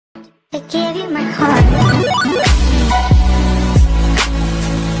I gave you my heart.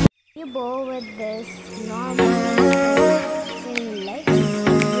 You bowl with this normal thin legs, you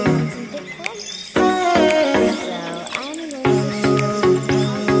want some thick legs? So I'm going to show you.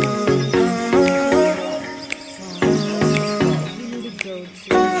 So you need to go to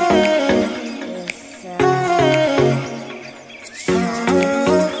this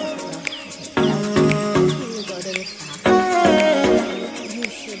you go to this you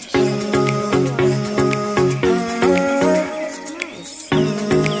should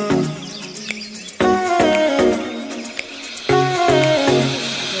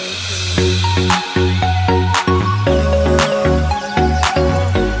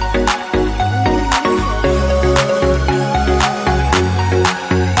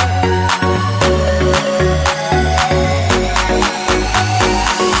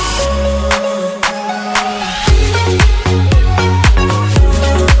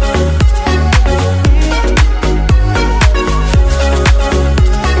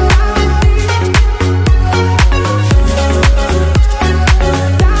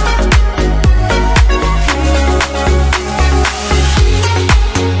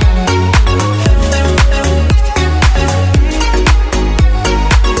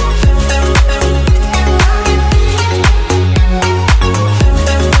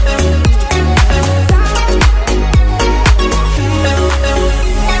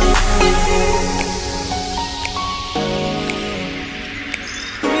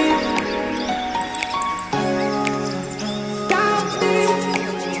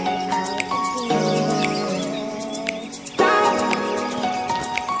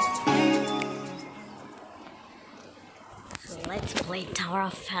let's play Tower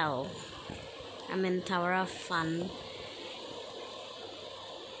of Hell. I'm in Tower of Fun.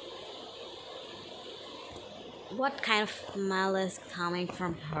 What kind of smell is coming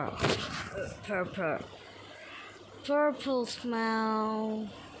from her? Purple smell.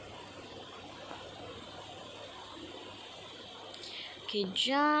 Okay,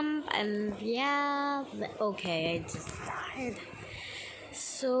 jump and yeah. Okay, I just died.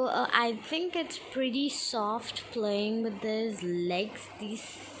 So I think it's pretty soft playing with these legs.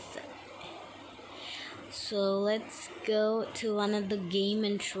 So let's go to one of the game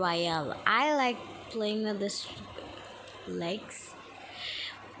and trial. I like playing with this legs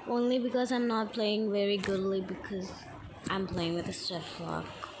only because I'm not playing very goodly because I'm playing with a Swift Lock.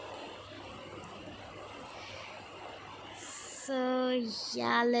 So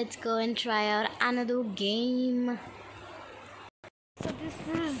yeah, let's go and try out another game. So this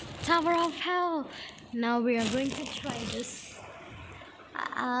is Tower of Hell. Now we are going to try this.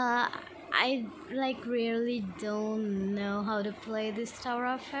 I really don't know how to play this Tower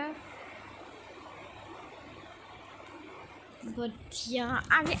of Hell. But yeah,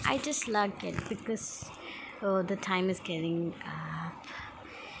 I just like it because the time is getting up.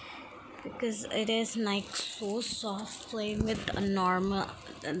 Because it is like so soft playing with a normal,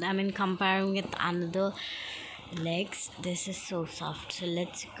 comparing with another legs, this is so soft. So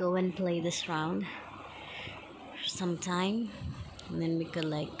let's go and play this round for some time and then we could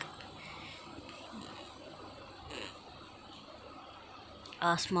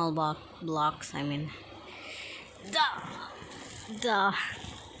small blocks, duh.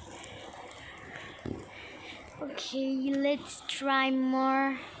 Okay, let's try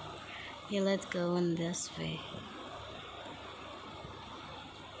more. Yeah, let's go in this way.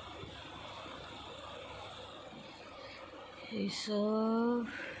 Okay, so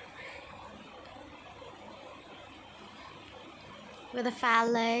with the fat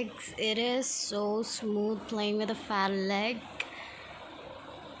legs, it is so smooth playing with a fat leg.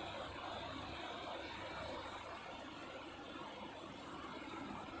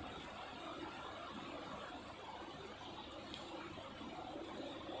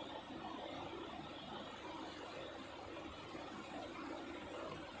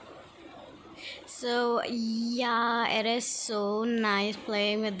 So yeah, it is so nice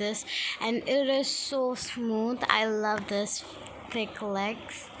playing with this and it is so smooth. I love this thick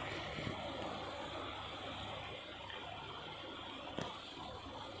legs.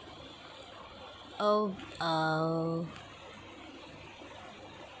 Oh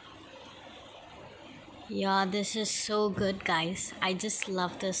yeah, this is so good, guys. I just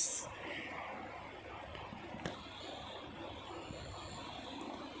love this.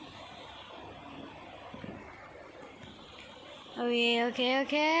 Okay.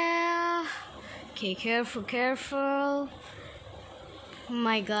 Okay, careful. Oh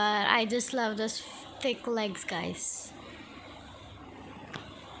my god, I just love this thick legs, guys.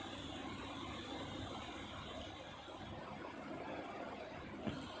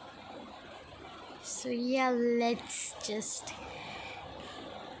 So yeah, let's just.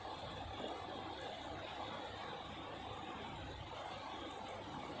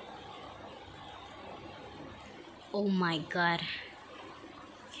 Oh my god.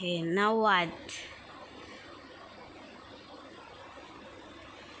 Okay, now what?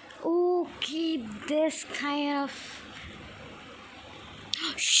 Okay, this kind of.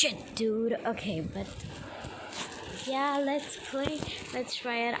 Shit, dude. Okay, but yeah, let's play. Let's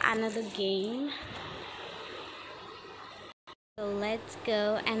try out another game. So let's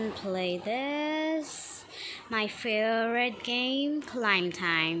go and play this. My favorite game, Climb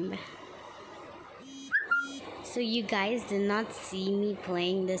Time. So you guys did not see me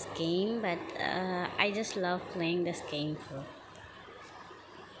playing this game, but I just love playing this game for.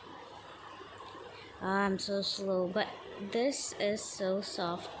 I'm so slow, but this is so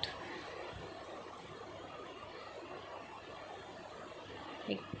soft.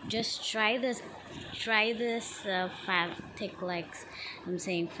 Like, just try this fat thick legs. I'm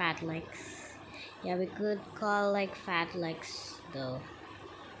saying fat legs. Yeah, we could call like fat legs though.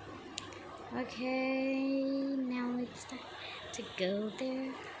 Okay, now it's time to go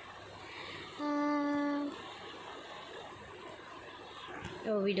there.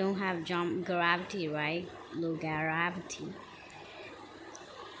 Oh, we don't have jump gravity, right? Low gravity.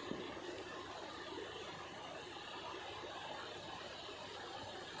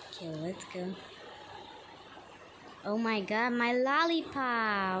 Okay, let's go. Oh my god, my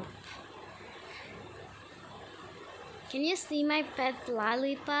lollipop! Can you see my pet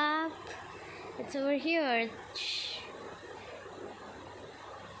lollipop? It's over here.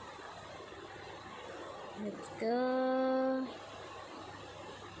 Let's go.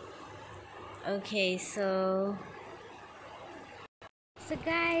 Okay, so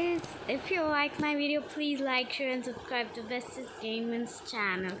guys, if you like my video, please like, share and subscribe to Bestest Gaming's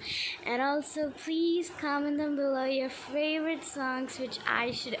channel, and also please comment down below your favorite songs which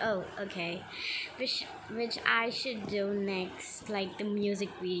I should which I should do next, like the music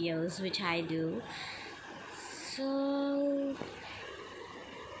videos which I do. So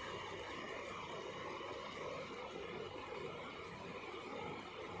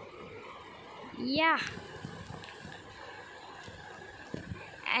yeah,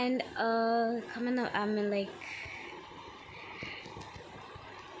 and comment on, I mean, like,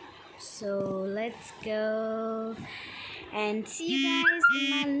 so let's go and see you guys in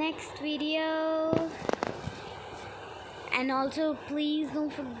my next video. And also please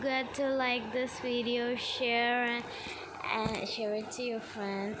don't forget to like this video, share and share it to your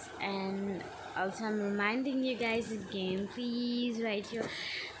friends. And also I'm reminding you guys again, please write your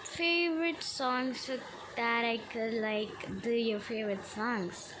favorite songs so that I could like do your favorite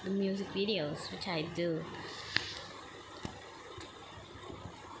songs, the music videos which I do.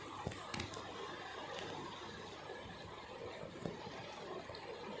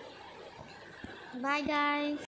 Bye guys.